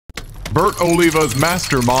Bert Oliva's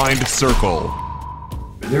Mastermind Circle.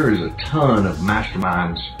 There is a ton of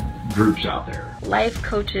masterminds groups out there. Life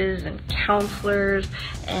coaches and counselors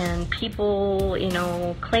and people,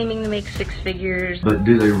 claiming to make six figures. But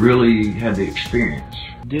do they really have the experience?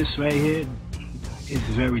 This right here is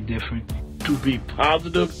very different. To be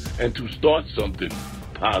positive and to start something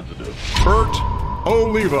positive. Bert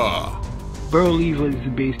Oliva. Bert Oliva is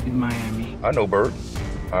based in Miami. I know Bert.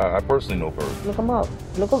 I personally know Bert. Look him up.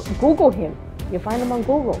 Google him. You find him on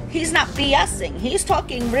Google. He's not BSing. He's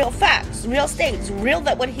talking real facts, real states, real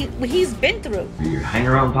that what he's been through. You hang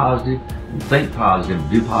around positive, you think positive,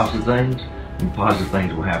 do positive things, and positive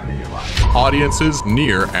things will happen in your life. Audiences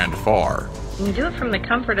near and far. You can do it from the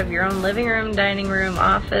comfort of your own living room, dining room,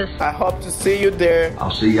 office. I hope to see you there. I'll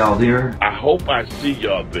see y'all there. I hope I see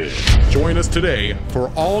y'all there. Join us today for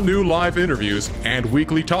all new live interviews and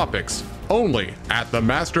weekly topics only at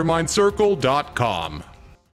themastermindcircle.com.